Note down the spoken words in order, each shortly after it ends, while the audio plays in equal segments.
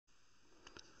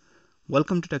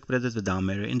Welcome to Tech Brothers with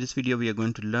Amir. In this video, we are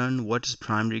going to learn what is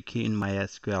primary key in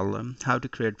MySQL, how to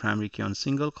create primary key on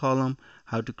single column,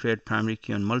 how to create primary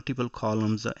key on multiple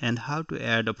columns, and how to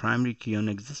add a primary key on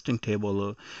existing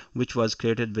table which was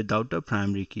created without a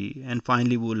primary key. And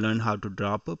finally, we will learn how to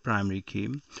drop a primary key.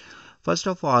 First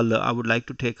of all, I would like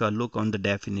to take a look on the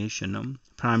definition.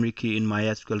 Primary key in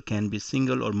MySQL can be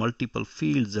single or multiple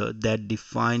fields that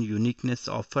define uniqueness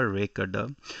of a record.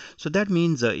 So that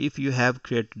means if you have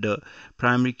created a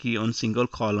primary key on single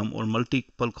column or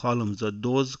multiple columns,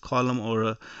 those column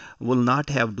or will not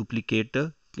have duplicate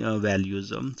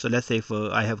values. So let's say if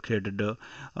I have created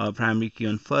a primary key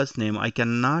on first name, I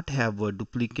cannot have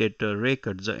duplicate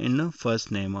records in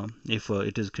first name. If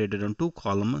it is created on two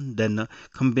column, then a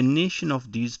combination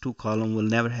of these two column will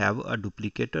never have a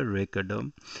duplicate record.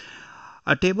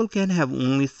 A table can have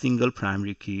only single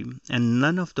primary key, and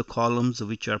none of the columns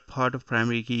which are part of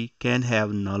primary key can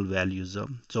have null values.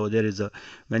 So there is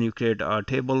when you create a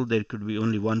table, there could be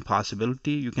only one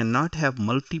possibility. You cannot have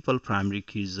multiple primary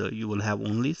keys. You will have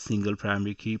only single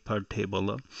primary key per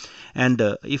table. And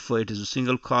if it is a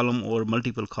single column or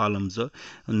multiple columns,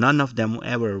 none of them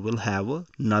ever will have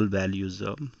null values.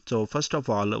 So first of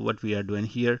all, what we are doing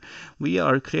here, we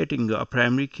are creating a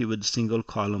primary key with single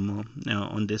column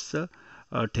on this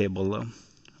table.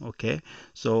 Okay,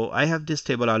 so I have this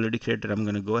table already created. I'm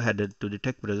going to go ahead to the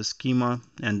TechBrothers schema,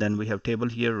 and then we have table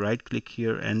here. Right click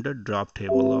here and drop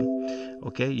table.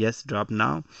 Okay, yes, drop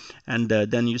now. And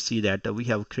then you see that we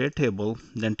have create table,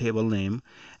 then table name,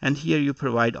 and here you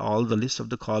provide all the list of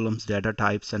the columns, data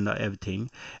types, and everything.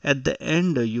 At the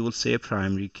end you will say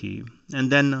primary key,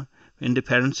 and then in the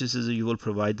parentheses you will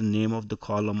provide the name of the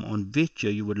column on which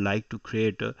you would like to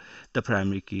create the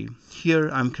primary key. Here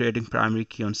I'm creating primary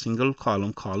key on single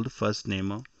column called first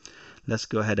name. Let's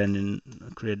go ahead and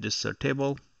create this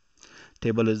table.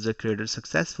 Table is created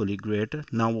successfully. Great.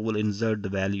 Now we will insert the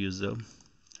values.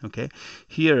 Okay,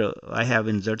 here I have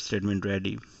insert statement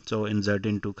ready. So insert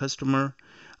into customer,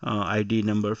 ID,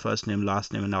 number, first name,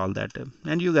 last name, and all that.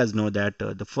 And you guys know that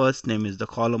the first name is the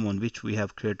column on which we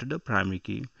have created a primary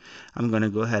key. I'm going to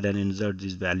go ahead and insert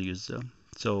these values.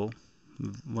 So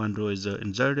one row is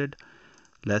inserted.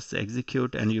 Let's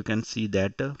execute, and you can see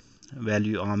that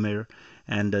value Amir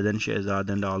and then Shehzad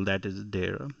and all that is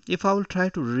there. If I will try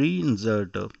to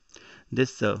reinsert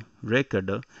this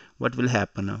record, what will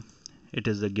happen? It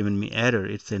is given me error.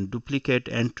 It's a duplicate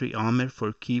entry Amir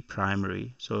for key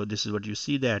primary. So this is what you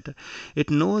see, that it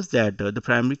knows that the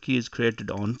primary key is created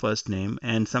on first name,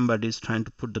 and somebody is trying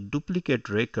to put the duplicate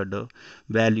record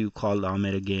value called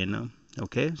Amir again.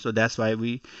 Okay, so that's why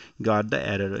we got the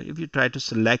error. If you try to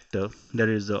select, there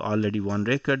is already one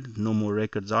record, no more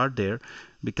records are there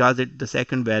because the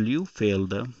second value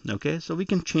failed. Okay, so we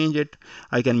can change it.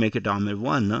 I can make it Amir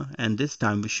 1, and this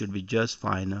time we should be just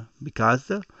fine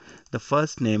because the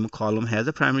first name column has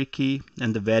a primary key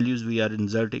and the values we are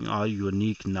inserting are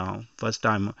unique now. First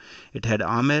time it had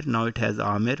Amir, now it has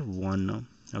Amir 1.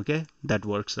 Okay, that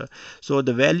works. So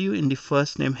the value in the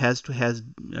first name has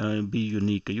to be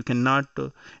unique. You cannot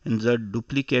insert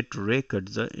duplicate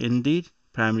records in the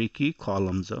primary key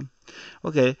columns.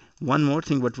 Okay, one more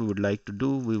thing what we would like to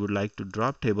do, we would like to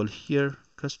drop table here,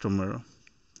 customer.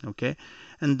 Okay,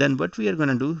 and then what we are going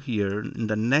to do here in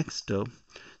the next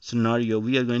scenario,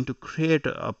 we are going to create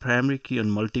a primary key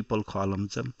on multiple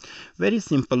columns. Very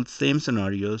simple, same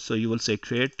scenario. So you will say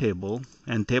create table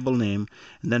and table name,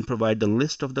 and then provide the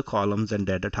list of the columns and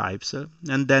data types,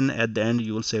 and then at the end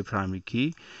you will say primary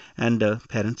key and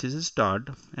parentheses start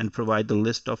and provide the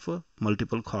list of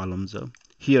multiple columns.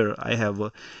 Here I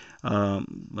have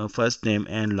first name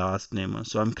and last name,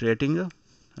 so I'm creating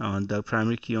the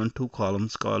primary key on two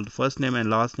columns called first name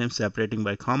and last name, separating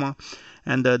by comma,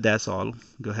 and that's all.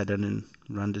 Go ahead and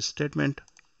run this statement.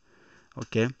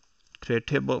 Okay, create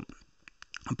table.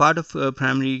 A part of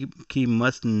primary key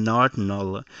must not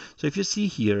null. So if you see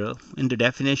here in the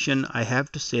definition, I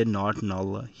have to say not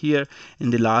null. Here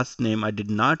in the last name I did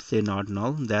not say not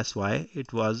null, that's why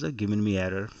it was giving me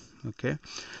error. Okay,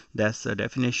 that's the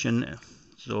definition.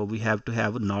 So we have to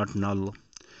have not null.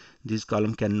 This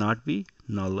column cannot be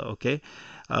null. Okay,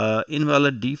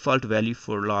 invalid default value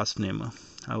for last name.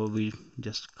 I will be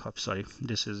just sorry,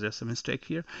 this is just a mistake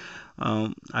here.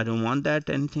 I don't want that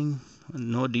anything.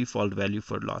 No default value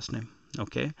for last name.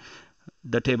 Okay,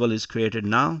 the table is created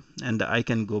now, and I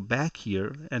can go back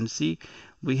here and see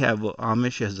we have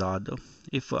Amir Shehzad.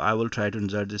 If I will try to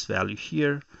insert this value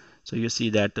here, so you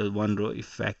see that one row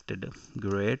affected.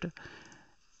 Great.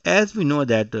 As we know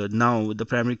that now the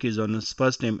primary key is on his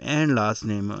first name and last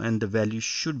name, and the value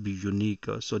should be unique.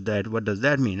 So that, what does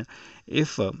that mean?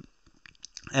 If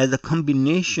as a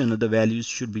combination the values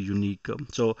should be unique.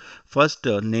 So first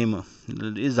name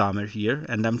is Amir here,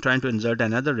 and I'm trying to insert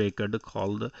another record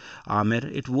called Amir.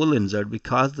 It will insert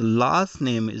because the last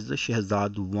name is the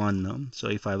Shehzad 1. So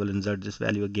if I will insert this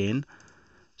value again,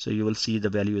 so you will see the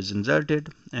value is inserted,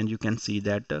 and you can see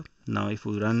that now if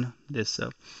we run this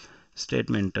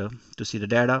statement to see the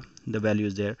data, the value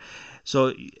is there.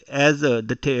 So as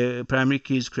the primary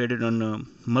key is created on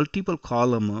multiple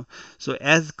column, so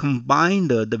as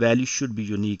combined the value should be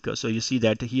unique. So you see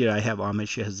that here I have Ahmed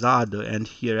Shehzad and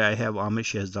here I have Ahmed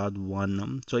Shehzad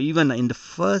 1. So even in the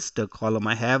first column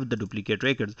I have the duplicate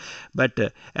records,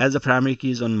 but as the primary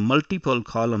key is on multiple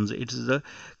columns, it is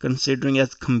considering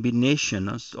as combination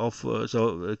of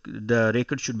the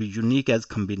record should be unique as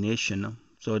combination.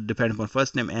 So it depends upon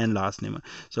first name and last name.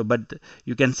 So but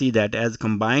you can see that as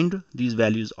combined these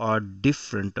values are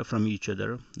different from each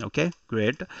other. Okay,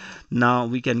 great. Now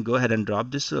we can go ahead and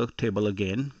drop this table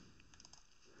again.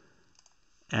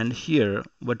 And here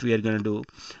what we are going to do,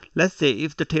 let's say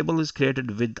if the table is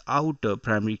created without a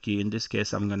primary key, in this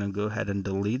case I'm going to go ahead and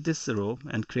delete this row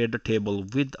and create a table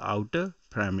without a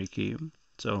primary key.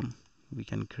 So we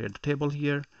can create a table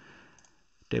here.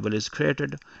 Table is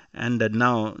created, and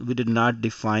now we did not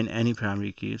define any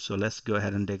primary key. So let's go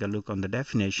ahead and take a look on the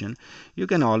definition. You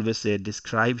can always say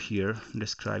describe here,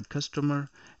 describe customer,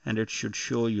 and it should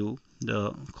show you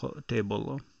the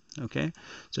table. Okay,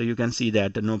 so you can see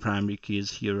that no primary key is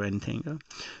here or anything.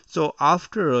 So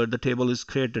after the table is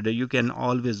created, you can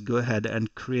always go ahead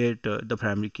and create the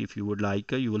primary key if you would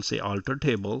like. You will say alter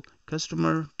table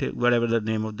customer, whatever the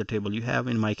name of the table you have.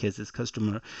 In my case is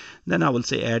customer. Then I will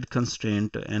say add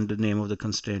constraint and the name of the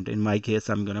constraint. In my case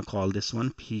I'm going to call this one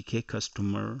PK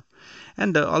customer.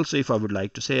 And also if I would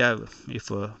like to say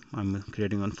if I'm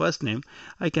creating on first name,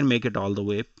 I can make it all the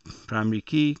way primary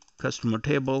key customer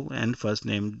table and first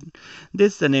name.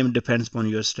 The name depends upon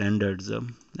your standards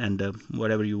and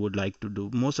whatever you would like to do.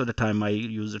 Most of the time I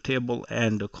use a table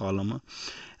and a column,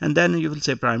 and then you will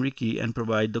say primary key and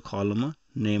provide the column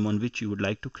name on which you would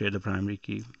like to create the primary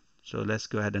key. So let's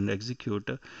go ahead and execute.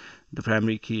 The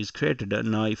primary key is created.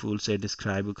 Now if we will say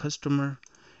describe a customer,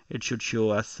 it should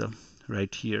show us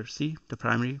right here. See, the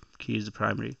primary key is the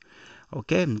primary.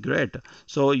 Okay, great.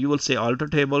 So you will say alter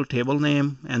table, table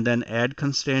name, and then add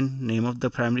constraint, name of the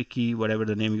primary key, whatever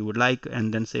the name you would like,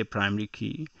 and then say primary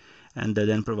key, and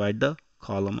then provide the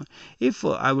column. If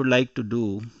I would like to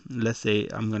do, let's say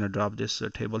I'm going to drop this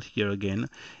table here again.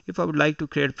 If I would like to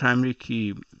create primary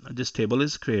key, this table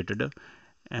is created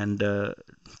and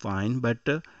fine, but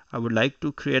I would like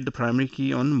to create the primary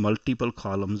key on multiple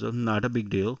columns. Not a big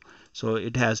deal. So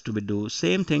it has to be do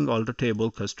same thing, alter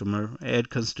table customer, add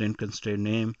constraint, constraint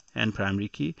name, and primary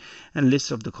key, and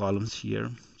list of the columns here.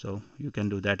 So you can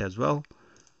do that as well.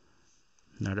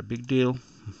 Not a big deal.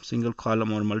 Single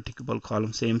column or multiple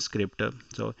column, same script.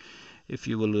 So if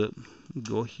you will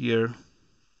go here,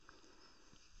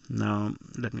 now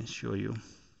let me show you.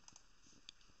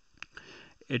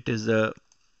 It is a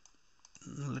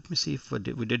let me see if we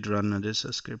did run this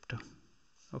script.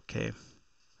 Okay,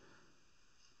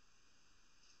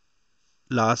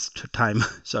 last time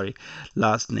sorry,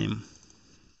 last name,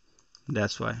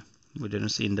 that's why we didn't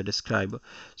see in the describe.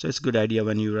 So it's a good idea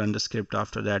when you run the script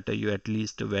after that you at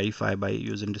least verify by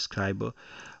using describe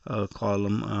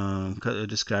column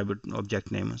describe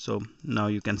object name. So now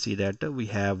you can see that we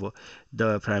have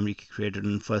the primary key created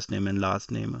in first name and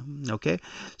last name. Okay,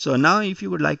 so now if you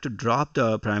would like to drop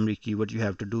the primary key, what you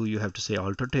have to do, you have to say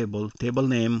alter table, table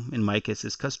name, in my case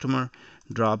is customer,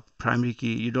 drop primary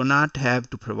key. You do not have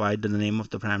to provide the name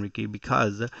of the primary key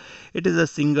because it is a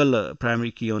single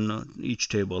primary key on each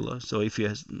table. So if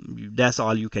you that's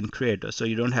all you can create, so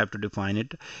you don't have to define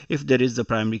it. If there is the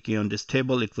primary key on this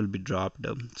table, it will be dropped.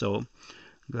 So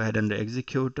go ahead and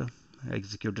execute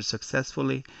it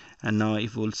successfully. And now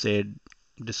if we'll say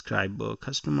describe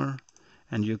customer,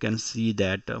 and you can see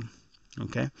that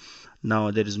okay,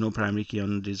 now there is no primary key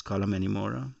on this column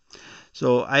anymore.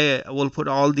 So I will put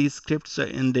all these scripts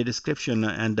in the description,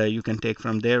 and you can take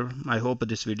from there. I hope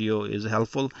this video is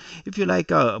helpful. If you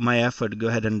like my effort, go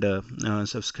ahead and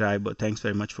subscribe. Thanks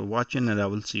very much for watching, and I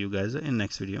will see you guys in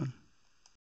next video.